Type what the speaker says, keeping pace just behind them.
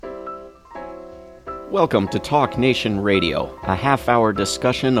Welcome to Talk Nation Radio, a half-hour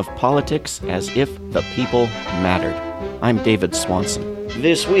discussion of politics as if the people mattered. I'm David Swanson.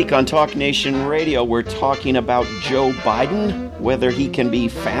 This week on Talk Nation Radio, we're talking about Joe Biden, whether he can be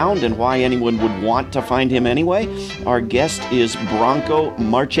found and why anyone would want to find him anyway. Our guest is Branko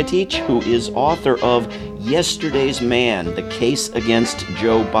Marcetic, who is author of Yesterday's Man, The Case Against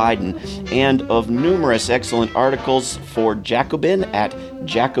Joe Biden, and of numerous excellent articles for Jacobin at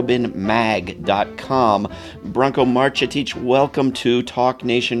jacobinmag.com. Branko Marcetic, welcome to Talk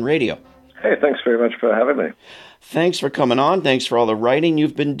Nation Radio. Hey, thanks very much for having me. Thanks for coming on. Thanks for all the writing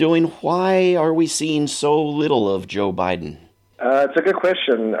you've been doing. Why are we seeing so little of Joe Biden? It's a good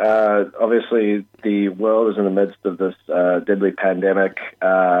question. Obviously, the world is in the midst of this deadly pandemic.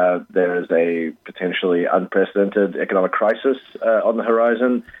 There is a potentially unprecedented economic crisis on the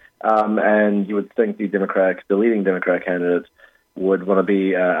horizon. And you would think the leading Democrat candidate would want to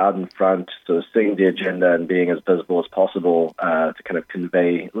be out in front, sort of setting the agenda and being as visible as possible to kind of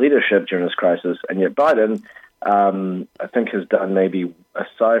convey leadership during this crisis. And yet Biden, I think, has done maybe,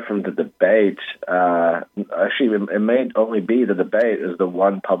 aside from the debate, actually it may only be the debate is the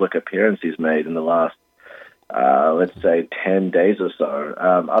one public appearance he's made in the last, let's say, 10 days or so,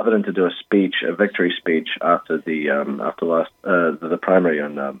 other than to do a victory speech after the primary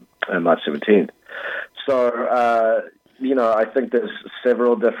on March 17th. So, I think there's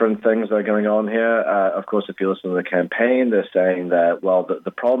several different things that are going on here. Of course, if you listen to the campaign, they're saying that, well, the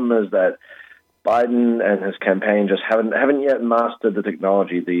problem is that Biden and his campaign just haven't yet mastered the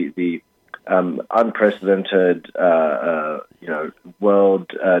technology, the unprecedented,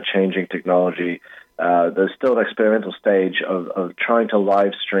 world-changing technology. There's still an experimental stage of trying to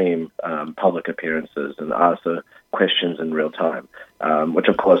live stream public appearances and answer questions in real time, which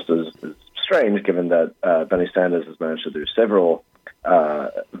of course is strange given that Bernie Sanders has managed to do several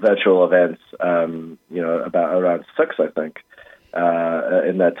virtual events, about around 6, I think,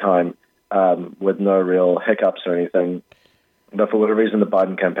 in that time. With no real hiccups or anything. But for whatever reason, the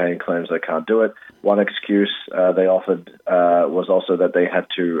Biden campaign claims they can't do it. One excuse they offered was also that they had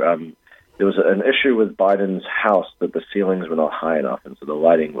to, there was an issue with Biden's house that the ceilings were not high enough, and so the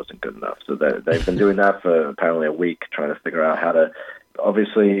lighting wasn't good enough. So they've been doing that for apparently a week, trying to figure out how to.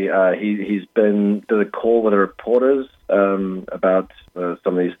 Obviously, he's did a call with the reporters about some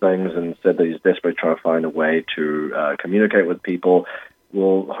of these things and said that he's desperately trying to find a way to communicate with people.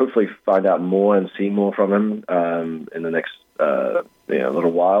 We'll hopefully find out more and see more from him in the next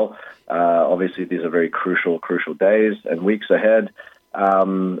little while. Obviously, these are very crucial days and weeks ahead.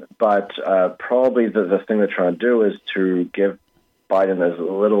 But probably the thing they're trying to do is to give Biden as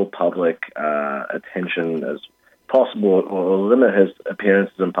little public attention as possible, or limit his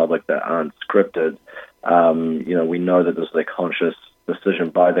appearances in public that aren't scripted. We know that this is a conscious decision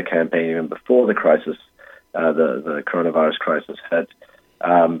by the campaign even before the crisis, the coronavirus crisis hit.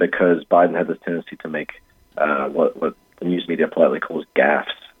 Because Biden had this tendency to make what the news media politely calls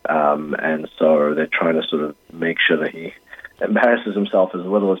gaffes. And so they're trying to sort of make sure that he embarrasses himself as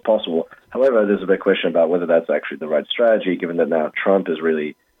little as possible. However, there's a big question about whether that's actually the right strategy, given that now Trump is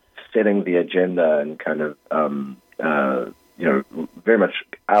really setting the agenda and kind of, very much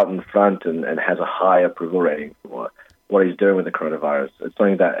out in front and has a high approval rating for what he's doing with the coronavirus. It's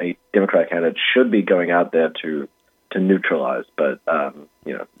something that a Democrat candidate should be going out there to neutralize, but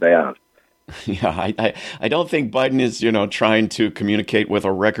they aren't. Yeah, I don't think Biden is trying to communicate with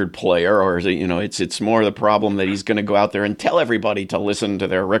a record player, or it's more the problem that he's going to go out there and tell everybody to listen to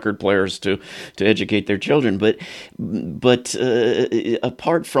their record players to educate their children. But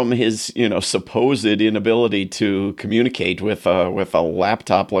apart from his supposed inability to communicate with a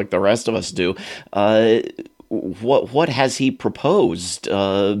laptop like the rest of us do, what has he proposed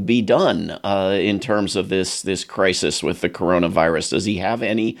be done in terms of this crisis with the coronavirus? Does he have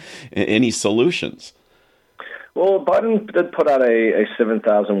any solutions? Well, Biden did put out a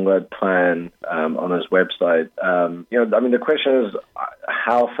 7,000-word plan on his website. The question is,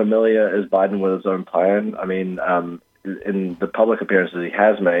 how familiar is Biden with his own plan? I mean, in the public appearances he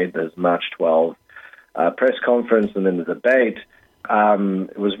has made, there's March 12 press conference and then the debate.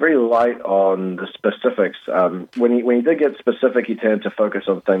 It was very light on the specifics. When he did get specific, he tended to focus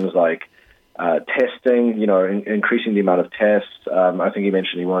on things like testing, increasing the amount of tests. I think he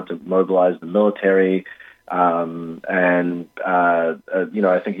mentioned he wanted to mobilize the military. I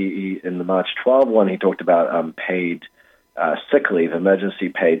think he in the March 12 one, he talked about paid sick leave, emergency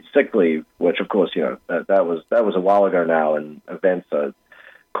paid sick leave, which, of course, that was a while ago now, and events are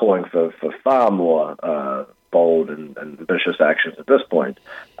calling for far more bold and ambitious actions at this point.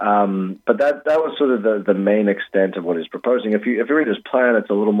 But that was sort of the main extent of what he's proposing. If you read his plan, it's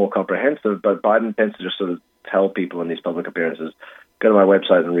a little more comprehensive, but Biden tends to just sort of tell people in these public appearances, go to my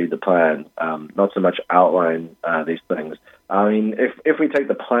website and read the plan, not so much outline these things. I mean, if we take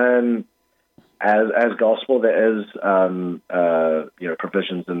the plan as gospel, there is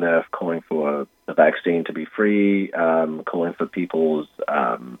provisions in there calling for the vaccine to be free, calling for people's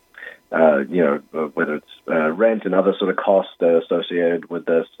whether it's rent and other sort of costs that are associated with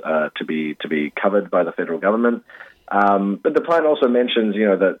this to be covered by the federal government. But the plan also mentions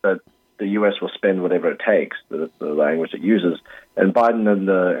that the U.S. will spend whatever it takes. The language it uses, and Biden in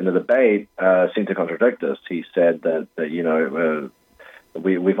the debate seemed to contradict this. He said that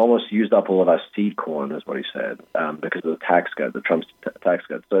we've almost used up all of our seed corn, is what he said, because of the tax cut, the Trump's tax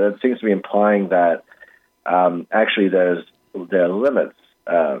cut. So it seems to be implying that actually there are limits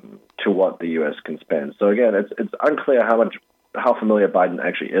to what the U.S. can spend. So again, it's unclear how familiar Biden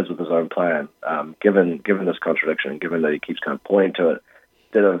actually is with his own plan, given this contradiction, given that he keeps kind of pointing to it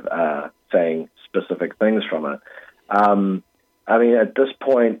instead of saying specific things from it. I mean, at this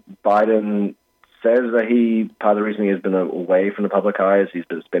point, Biden says that part of the reason he has been away from the public eye is he's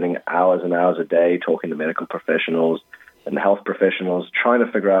been spending hours and hours a day talking to medical professionals and health professionals, trying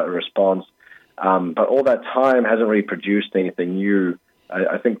to figure out a response. But all that time hasn't really produced anything new.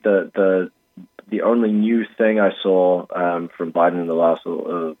 I think the only new thing I saw from Biden in the last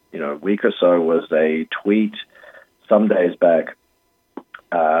week or so was a tweet some days back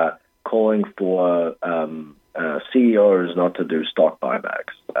calling for CEOs not to do stock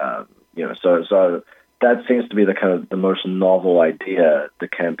buybacks. So that seems to be the most novel idea the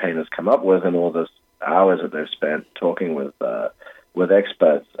campaign has come up with in all this hours that they've spent talking with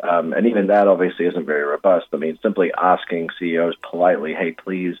experts. And even that obviously isn't very robust. I mean, simply asking CEOs politely, hey,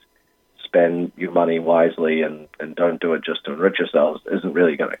 please spend your money wisely and don't do it just to enrich yourselves isn't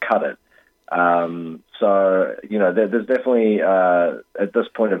really going to cut it. There's definitely, at this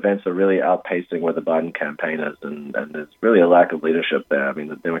point, events are really outpacing where the Biden campaign is, and there's really a lack of leadership there. I mean,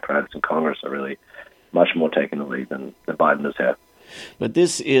 the Democrats in Congress are really much more taking the lead than Biden is here. But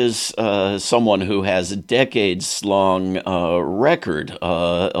this is someone who has a decades-long record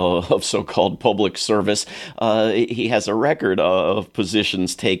of so-called public service. He has a record of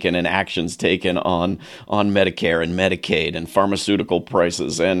positions taken and actions taken on Medicare and Medicaid and pharmaceutical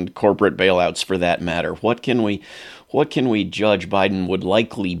prices and corporate bailouts, for that matter. What can we judge Biden would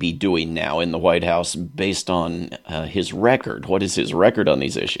likely be doing now in the White House based on his record? What is his record on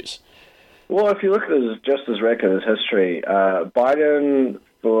these issues? Well, if you look at his record, his history, Biden,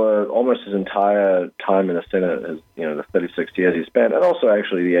 for almost his entire time in the Senate, the 36 years he spent, and also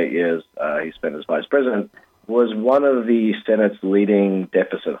actually the 8 years he spent as vice president, was one of the Senate's leading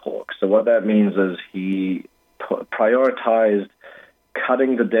deficit hawks. So what that means is he prioritized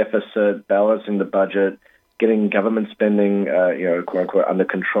cutting the deficit, balancing the budget, getting government spending, quote unquote, under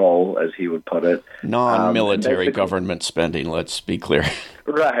control, as he would put it. Non-military government spending. Let's be clear.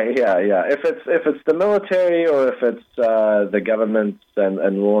 Right. Yeah. If it's the military or if it's the government's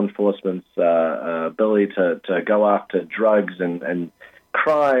and law enforcement's ability to go after drugs and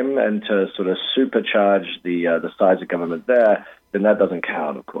crime and to sort of supercharge the size of government there, then that doesn't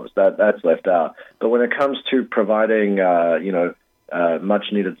count. Of course, that's left out. But when it comes to providing,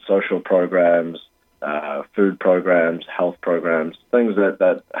 much needed social programs, food programs, health programs, things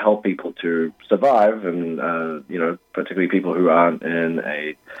that help people to survive, and particularly people who aren't in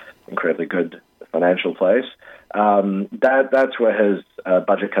a incredibly good financial place. That's where his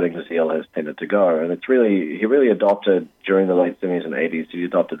budget cutting zeal has tended to go, and he really adopted during the late 70s and 80s. He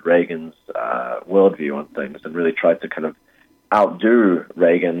adopted Reagan's worldview on things and really tried to kind of outdo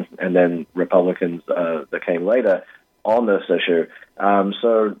Reagan and then Republicans that came later on this issue.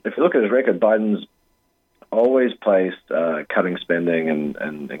 So if you look at his record, Biden's always placed cutting spending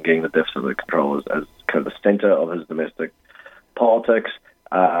and getting the deficit under control as kind of the center of his domestic politics.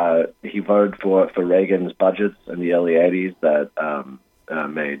 He voted for Reagan's budgets in the early 80s that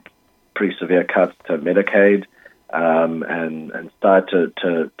made pretty severe cuts to Medicaid and started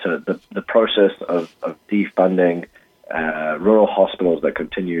to the process of defunding rural hospitals that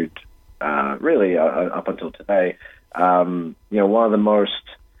continued really up until today. One of the most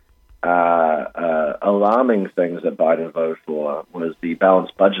alarming things that Biden voted for was the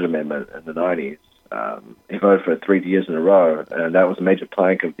balanced budget amendment in the 90s. He voted for it 3 years in a row, and that was a major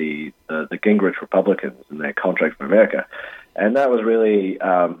plank of the Gingrich Republicans and their Contract for America. And that was really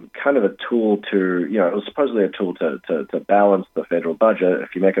kind of a tool to, it was supposedly a tool to balance the federal budget.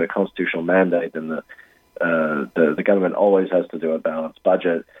 If you make it a constitutional mandate, then the government always has to do a balanced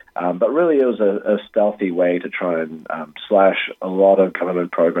budget. But really, it was a stealthy way to try and slash a lot of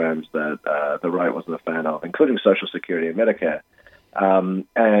government programs that the right wasn't a fan of, including Social Security and Medicare.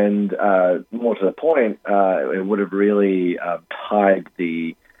 And more to the point, it would have really tied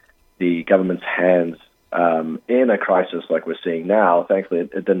the government's hands in a crisis like we're seeing now. Thankfully,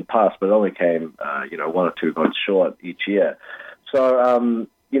 it didn't pass, but it only came, 1 or 2 votes short each year. So,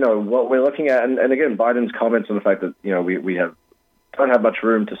 what we're looking at, and again, Biden's comments on the fact that, we don't have much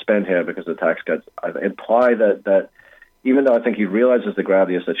room to spend here because of tax cuts imply that even though I think he realizes the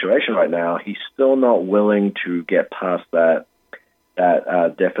gravity of the situation right now, he's still not willing to get past that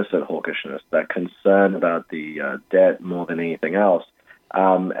deficit hawkishness, that concern about the debt more than anything else.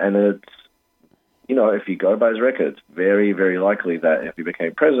 And it's, if you go by his record, it's very, very likely that if he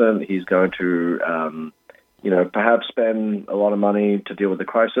became president, he's going to, perhaps spend a lot of money to deal with the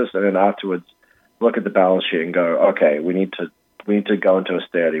crisis, and then afterwards look at the balance sheet and go, okay, we need to go into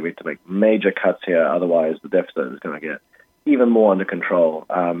austerity. We need to make major cuts here, otherwise the deficit is going to get even more under control.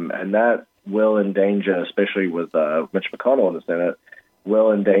 And that will endanger, especially with Mitch McConnell in the Senate,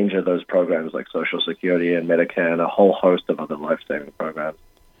 will endanger those programs like Social Security and Medicare and a whole host of other life-saving programs.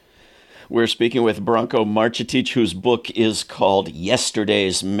 We're speaking with Branko Marcetic, whose book is called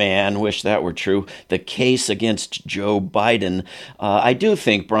Yesterday's Man. Wish that were true. The Case Against Joe Biden. I do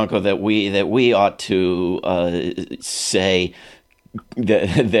think, Branko, that we ought to say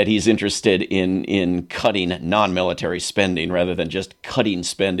that he's interested in cutting non-military spending rather than just cutting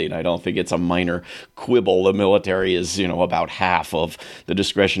spending. I don't think it's a minor quibble. The military is, about half of the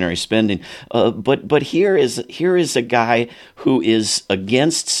discretionary spending. But here is a guy who is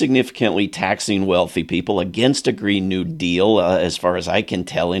against significantly taxing wealthy people, against a Green New Deal, as far as I can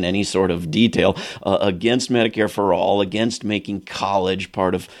tell in any sort of detail, against Medicare for All, against making college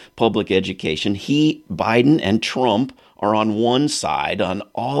part of public education. Biden and Trump are on one side on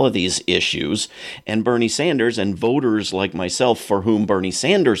all of these issues, and Bernie Sanders and voters like myself, for whom Bernie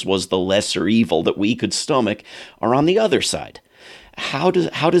Sanders was the lesser evil that we could stomach, are on the other side. How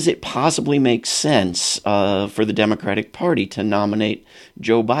does it possibly make sense for the Democratic Party to nominate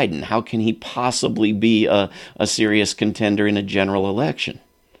Joe Biden? How can he possibly be a serious contender in a general election?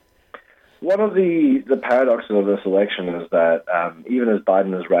 One of the paradoxes of this election is that even as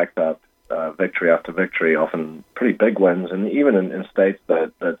Biden has racked up victory after victory, often pretty big wins, and even in states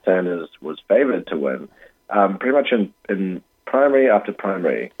that Sanders was favored to win, pretty much in primary after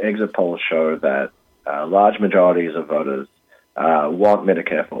primary, exit polls show that large majorities of voters want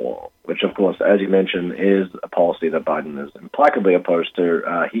Medicare for all, which, of course, as you mentioned, is a policy that Biden is implacably opposed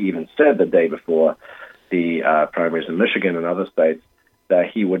to. He even said the day before the primaries in Michigan and other states that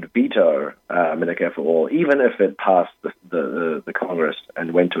he would veto Medicare for all, even if it passed the Congress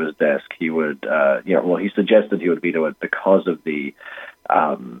and went to his desk. He would, he suggested he would veto it because of because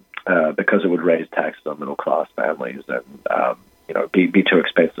it would raise taxes on middle class families and be too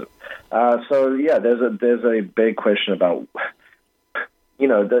expensive. There's a big question about.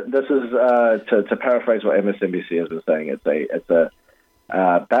 This is to paraphrase what MSNBC has been saying. It's a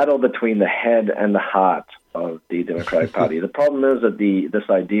battle between the head and the heart of the Democratic Party. The problem is that this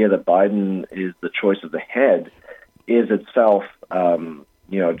idea that Biden is the choice of the head is itself,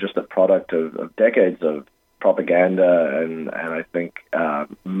 just a product of decades of propaganda and I think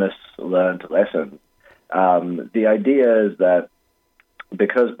mislearned lessons. The idea is that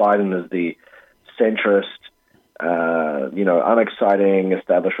because Biden is the centrist, unexciting,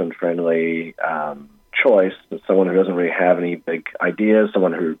 establishment-friendly choice, someone who doesn't really have any big ideas,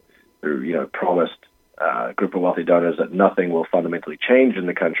 someone who promised a group of wealthy donors that nothing will fundamentally change in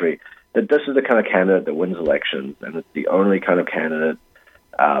the country, that this is the kind of candidate that wins elections, and it's the only kind of candidate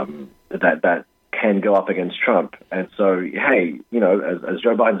that can go up against Trump. And so, hey, as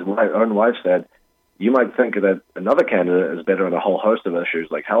Joe Biden's own wife said, you might think that another candidate is better on a whole host of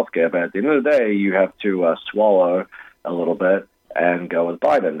issues like healthcare, but at the end of the day, you have to swallow a little bit and go with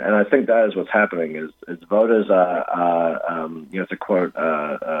Biden. And I think that is what's happening is voters are to quote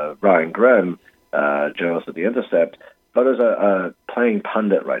Ryan Grimm, journalist at The Intercept, voters are playing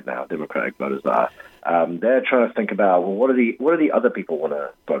pundit right now, Democratic voters are. They're trying to think about, well, what do the other people want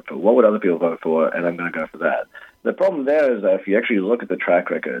to vote for? What would other people vote for? And I'm going to go for that. The problem there is that if you actually look at the track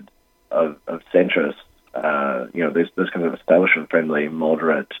record of centrists, there's kind of establishment-friendly,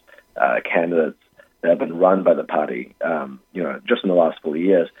 moderate candidates that have been run by the party, just in the last 40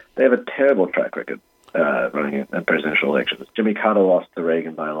 years, they have a terrible track record running in presidential elections. Jimmy Carter lost to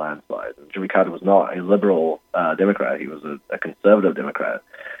Reagan by a landslide. Jimmy Carter was not a liberal Democrat. He was a conservative Democrat.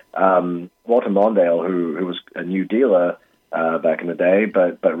 Walter Mondale, who was a New Dealer back in the day,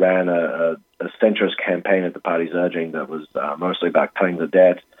 but ran a centrist campaign at the party's urging that was mostly about cutting the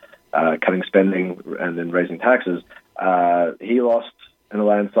debt, cutting spending, and then raising taxes. He lost in a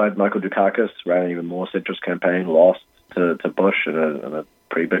landslide. Michael Dukakis ran an even more centrist campaign, lost to Bush in a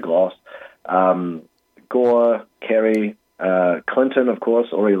pretty big loss. Gore, Kerry, Clinton, of course,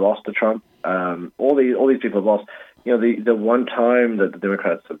 already lost to Trump. All these people have lost. The one time that the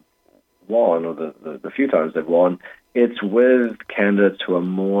Democrats have won, or the few times they've won, it's with candidates who are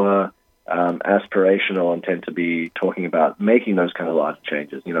more aspirational and tend to be talking about making those kind of large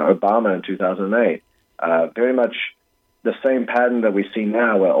changes. Obama in 2008, very much the same pattern that we see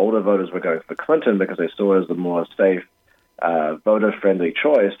now, where older voters were going for Clinton because they saw it as the more safe, voter-friendly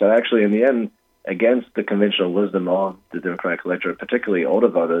choice. That actually, in the end, against the conventional wisdom of the Democratic electorate, particularly older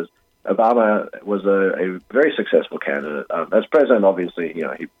voters, Obama was a very successful candidate. As president, obviously,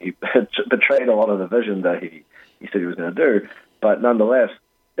 he betrayed a lot of the vision that he said he was going to do, but nonetheless,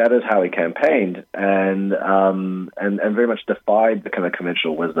 that is how he campaigned, and very much defied the kind of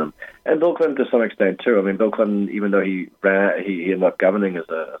conventional wisdom. And Bill Clinton to some extent too. I mean, Bill Clinton, even though he ended up governing as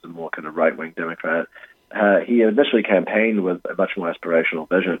a more kind of right-wing Democrat, he initially campaigned with a much more aspirational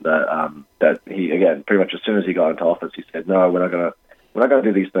vision that he, again, pretty much as soon as he got into office, he said, no, we're not going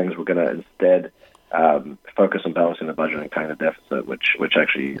to do these things. We're going to instead focus on balancing the budget and cutting the deficit, which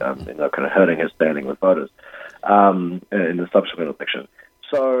actually ended up kind of hurting his standing with voters in the subsequent election.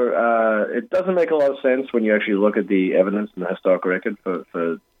 So it doesn't make a lot of sense when you actually look at the evidence and the historical record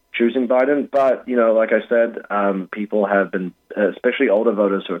for choosing Biden. But, like I said, people have been, especially older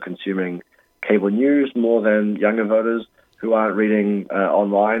voters who are consuming cable news more than younger voters who aren't reading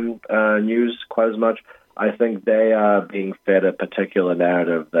online news quite as much. I think they are being fed a particular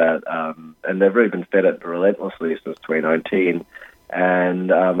narrative that, and they've really been fed it relentlessly since 2019.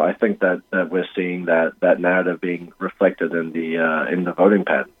 And I think that we're seeing that narrative being reflected in the voting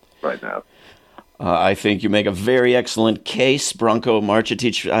pattern right now. I think you make a very excellent case, Branko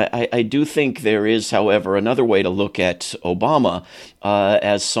Marcetic. I do think there is, however, another way to look at Obama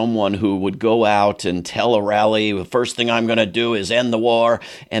as someone who would go out and tell a rally, the first thing I'm going to do is end the war,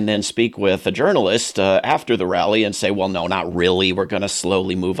 and then speak with a journalist after the rally and say, well, no, not really. We're going to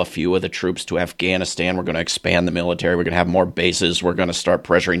slowly move a few of the troops to Afghanistan. We're going to expand the military. We're going to have more bases. We're going to start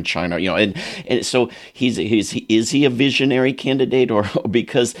pressuring China. And so is he a visionary candidate, or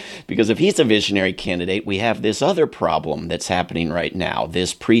because if he's a visionary candidate, we have this other problem that's happening right now,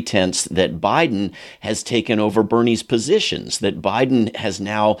 this pretense that Biden has taken over Bernie's positions, that Biden has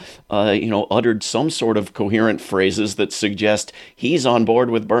now, uttered some sort of coherent phrases that suggest he's on board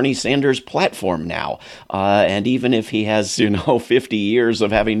with Bernie Sanders' platform now. And even if he has, 50 years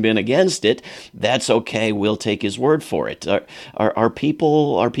of having been against it, that's okay. We'll take his word for it. Are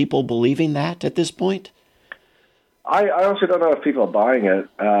people believing that at this point? I honestly don't know if people are buying it.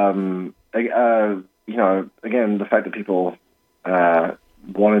 Again, the fact that people wanted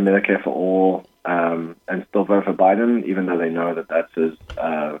Medicare for all and still vote for Biden, even though they know that that's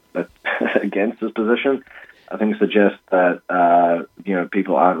against his position, I think suggests that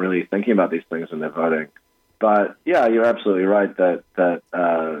people aren't really thinking about these things when they're voting. But yeah, you're absolutely right that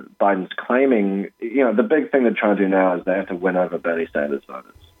Biden's claiming. The big thing they're trying to do now is they have to win over Bernie Sanders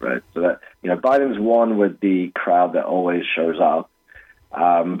voters, right? So that Biden's won with the crowd that always shows up.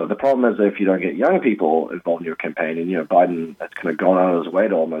 But the problem is that if you don't get young people involved in your campaign, and Biden has kind of gone out of his way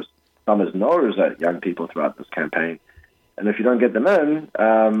to almost thumb his nose at young people throughout this campaign, and if you don't get them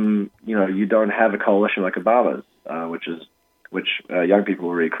in, you don't have a coalition like Obama's, which young people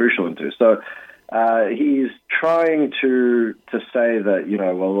were really crucial into. So he's trying to say that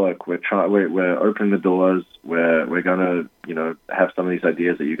well, look, we're opening the doors, we're going to have some of these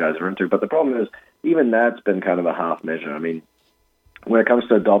ideas that you guys are into. But the problem is even that's been kind of a half measure. I mean, when it comes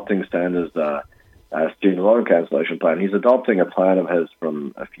to adopting Sanders' student loan cancellation plan, he's adopting a plan of his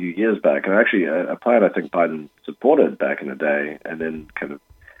from a few years back, and actually a plan I think Biden supported back in the day and then kind of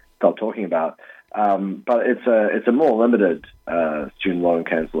stopped talking about. But it's a more limited student loan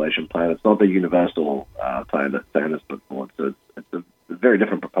cancellation plan. It's not the universal plan that Sanders put forward, so it's a very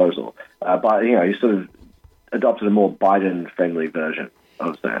different proposal. But he sort of adopted a more Biden-friendly version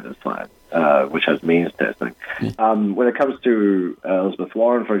of Sanders' plan, which has means testing. When it comes to Elizabeth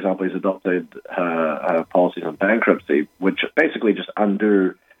Warren, for example, he's adopted her policies on bankruptcy, which basically just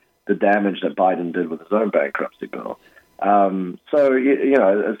undo the damage that Biden did with his own bankruptcy bill. So,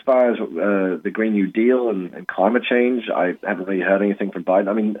 as far as the Green New Deal and climate change, I haven't really heard anything from Biden.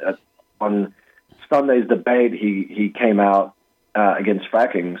 I mean, on Sunday's debate, he came out against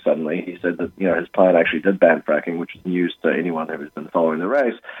fracking suddenly. He said that, his plan actually did ban fracking, which is news to anyone who's been following the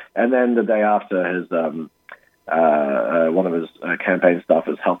race. And then the day after, one of his campaign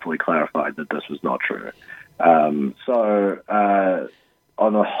staffers helpfully clarified that this was not true. So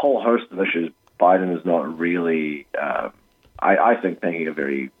on a whole host of issues, Biden is not really, I think, making a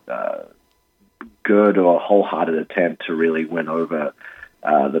very good or wholehearted attempt to really win over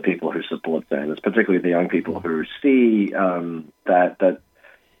the people who support Sanders, particularly the young people who see that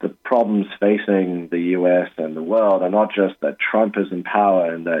the problems facing the U.S. and the world are not just that Trump is in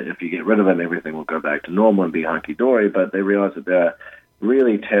power and that if you get rid of him, everything will go back to normal and be hunky-dory, but they realize that there are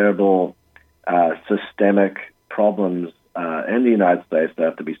really terrible systemic problems in the United States that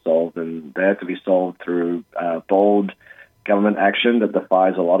have to be solved, and they have to be solved through bold government action that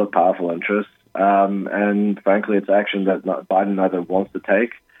defies a lot of powerful interests. And frankly, it's action that Biden neither wants to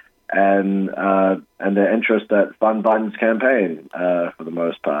take and their interests that fund Biden's campaign for the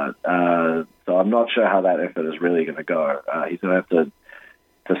most part. So I'm not sure how that effort is really going to go. He's going to have to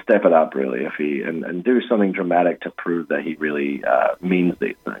step it up, really, if he and do something dramatic to prove that he really means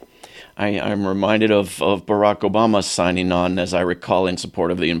these things. I'm reminded of Barack Obama signing on, as I recall, in support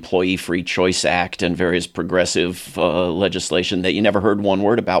of the Employee Free Choice Act and various progressive legislation that you never heard one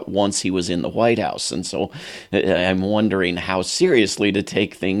word about once he was in the White House. And so I'm wondering how seriously to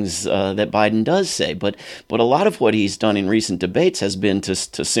take things that Biden does say. But a lot of what he's done in recent debates has been to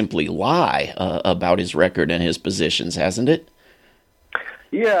simply lie about his record and his positions, hasn't it?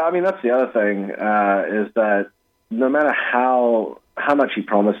 Yeah, I mean, that's the other thing, is that no matter how much he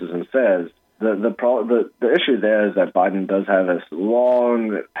promises and says, the issue there is that Biden does have this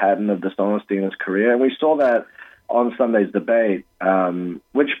long pattern of dishonesty in his career, and we saw that on Sunday's debate,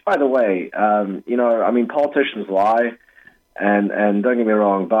 which, by the way, politicians lie, and don't get me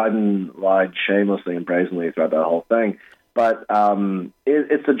wrong, Biden lied shamelessly and brazenly throughout that whole thing. But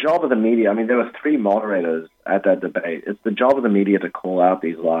it's the job of the media. I mean, there were 3 moderators at that debate. It's the job of the media to call out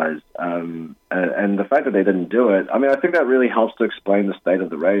these lies. And the fact that they didn't do it, I mean, I think that really helps to explain the state of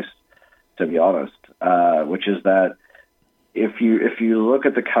the race, to be honest, which is that if you look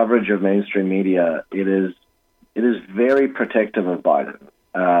at the coverage of mainstream media, it is very protective of Biden.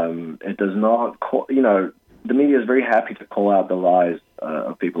 It does not, the media is very happy to call out the lies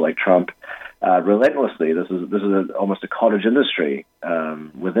of people like Trump relentlessly. This is almost a cottage industry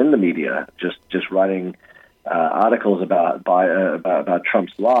within the media, just writing articles about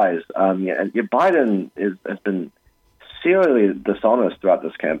Trump's lies. And Biden has been serially dishonest throughout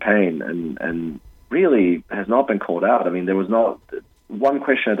this campaign, and really has not been called out. I mean, there was not one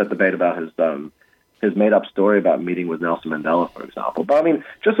question at that debate about his made-up story about meeting with Nelson Mandela, for example. But, I mean,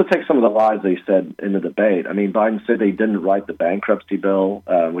 just to take some of the lies that he said in the debate, I mean, Biden said that he didn't write the bankruptcy bill,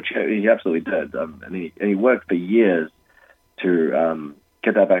 which he absolutely did. And he worked for years to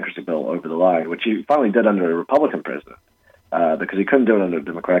get that bankruptcy bill over the line, which he finally did under a Republican president, because he couldn't do it under a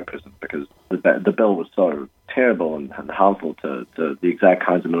Democratic president because the bill was so terrible and harmful to the exact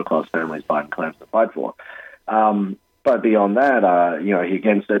kinds of middle-class families Biden claims to fight for. But beyond that, he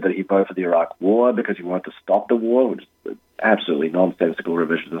again said that he voted for the Iraq War because he wanted to stop the war, which is absolutely nonsensical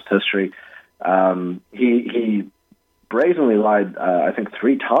revisionist history. He brazenly lied, I think,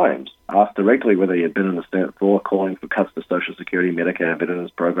 3 times, asked directly whether he had been in the Senate floor calling for cuts to Social Security, Medicare, and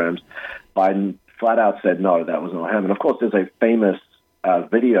veterans programs. Biden flat out said no, that was not him. And of course, there's a famous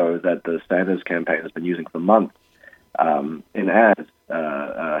video that the Sanders campaign has been using for months in ads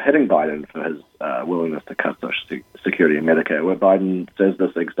hitting Biden for his willingness to cut Social Security and Medicare, where Biden says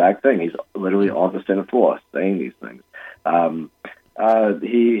this exact thing. He's literally on the Senate floor saying these things.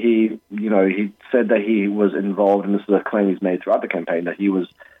 He said that he was involved, and this is a claim he's made throughout the campaign, that he was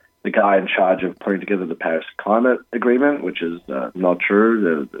the guy in charge of putting together the Paris Climate Agreement, which is not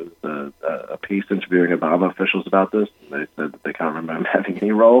true. There's a piece interviewing Obama officials about this. They said that they can't remember him having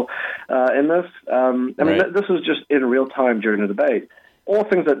any role in this. This was just in real time during the debate. All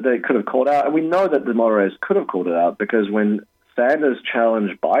things that they could have called out, and we know that the moderators could have called it out, because when Sanders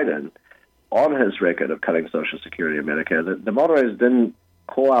challenged Biden on his record of cutting Social Security and Medicare, the moderators didn't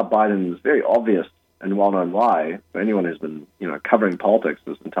call out Biden's very obvious and well-known lie. For anyone who's been, covering politics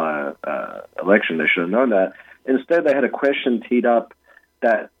this entire election, they should have known that. Instead, they had a question teed up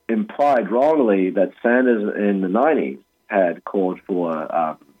that implied wrongly that Sanders in the 90s had called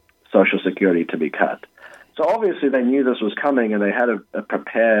for Social Security to be cut. So obviously they knew this was coming, and they had a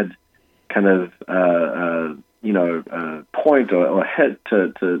prepared kind of, point or hit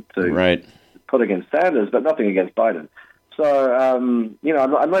to right. put against Sanders, but nothing against Biden. So,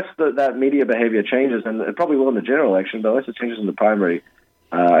 unless that media behavior changes, and it probably will in the general election, but unless it changes in the primary,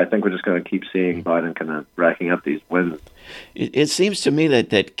 I think we're just going to keep seeing Biden kind of racking up these wins. It seems to me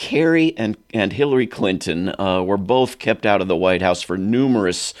that Kerry and Hillary Clinton were both kept out of the White House for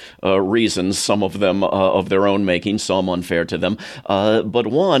numerous reasons, some of them of their own making, some unfair to them. But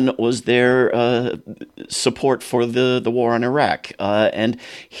one was their support for the war in Iraq. And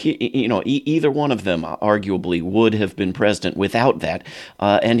either one of them arguably would have been president without that.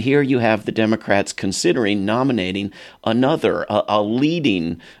 And here you have the Democrats considering nominating another, a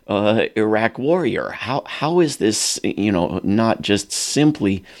leading Iraq warrior. How is this, not just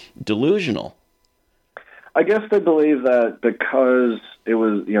simply delusional? I guess they believe that because it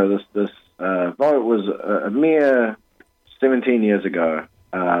was, this vote was a mere 17 years ago.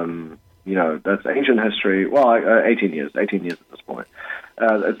 That's ancient history. Well, 18 years at this point.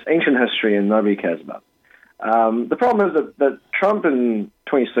 It's ancient history, and nobody cares about it. The problem is that Trump in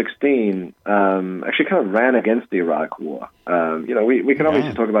 2016 actually kind of ran against the Iraq War. We can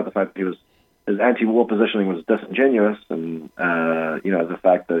obviously talk about the fact that his anti-war positioning was disingenuous, and the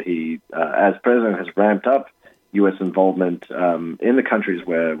fact that he, as president, has ramped up U.S. involvement in the countries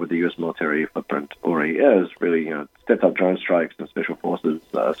where the U.S. military footprint already is, really, stepped up drone strikes and special forces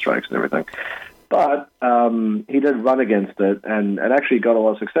strikes and everything. But he did run against it and actually got a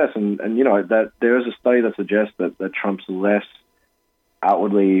lot of success. And that there is a study that suggests that Trump's less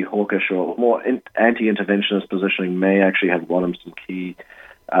outwardly hawkish or more anti-interventionist positioning may actually have won him some key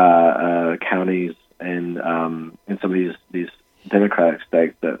counties in some of these Democratic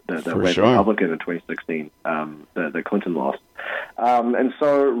states that went Republican in 2016 that Clinton lost. And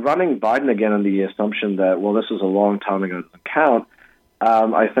so running Biden again on the assumption that, well, this was a long time ago, doesn't count,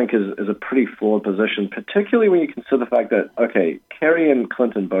 I think is a pretty flawed position, particularly when you consider the fact that, okay, Kerry and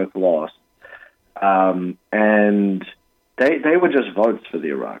Clinton both lost, and they were just votes for the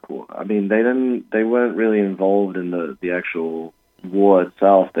Iraq War. I mean, they weren't really involved in the actual war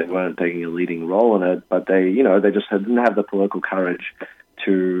itself. They weren't taking a leading role in it, but they just didn't have the political courage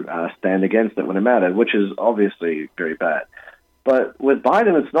to stand against it when it mattered, which is obviously very bad. But with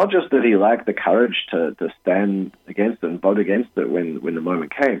Biden, it's not just that he lacked the courage to stand against it and vote against it when the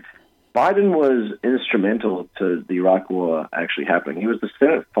moment came. Biden was instrumental to the Iraq War actually happening. He was the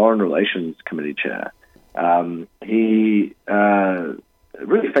Senate Foreign Relations Committee chair. He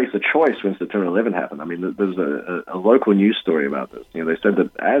really faced a choice when September 11 happened. I mean, there's a local news story about this. They said that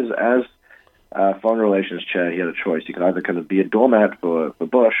as Foreign Relations chair, he had a choice. He could either kind of be a doormat for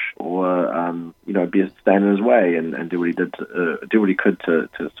Bush, or stand in his way and do what he did, do what he could to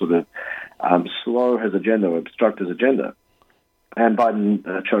sort of slow his agenda or obstruct his agenda. And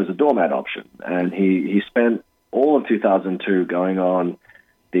Biden chose the doormat option, and he spent all of 2002 going on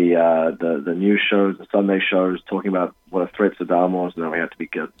the news shows, the Sunday shows, talking about what a threat Saddam was and how he had to be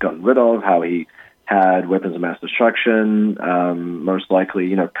gotten rid of, how he had weapons of mass destruction, most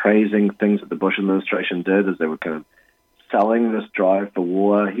likely, praising things that the Bush administration did as they were kind of selling this drive for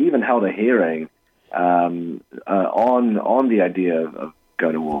war. He even held a hearing on the idea of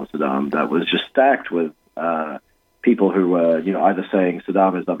going to war with Saddam that was just stacked with people who were, either saying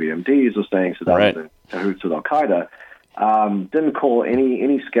Saddam is WMDs or saying Saddam is in cahoots with Al-Qaeda. Didn't call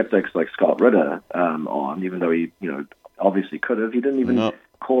any skeptics like Scott Ritter on, even though he, obviously could have. He didn't even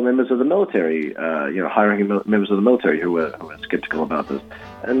call members of the military, hiring members of the military who were skeptical about this.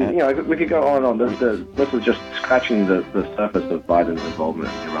 And, we could go on and on. This is just scratching the surface of Biden's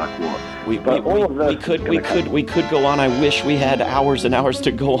involvement in the Iraq War. We could go on. I wish we had hours and hours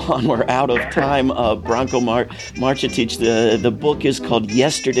to go on. We're out of time. Branko Marcetic, the book is called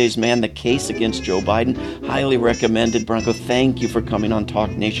Yesterday's Man, The Case Against Joe Biden. Highly recommended. Branko, thank you for coming on Talk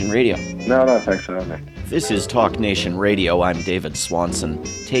Nation Radio. No, thanks for having me. This is Talk Nation Radio. I'm David Swanson.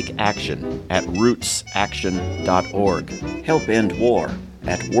 Take action at rootsaction.org. Help end war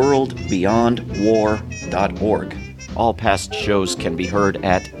at worldbeyondwar.org. All past shows can be heard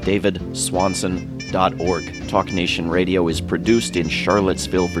at davidswanson.org. Talk Nation Radio is produced in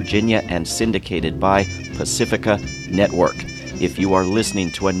Charlottesville, Virginia, and syndicated by Pacifica Network. If you are listening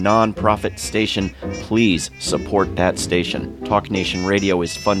to a non-profit station, please support that station. Talk Nation Radio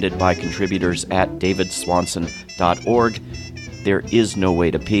is funded by contributors at davidswanson.org. There is no way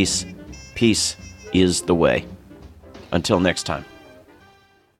to peace. Peace is the way. Until next time.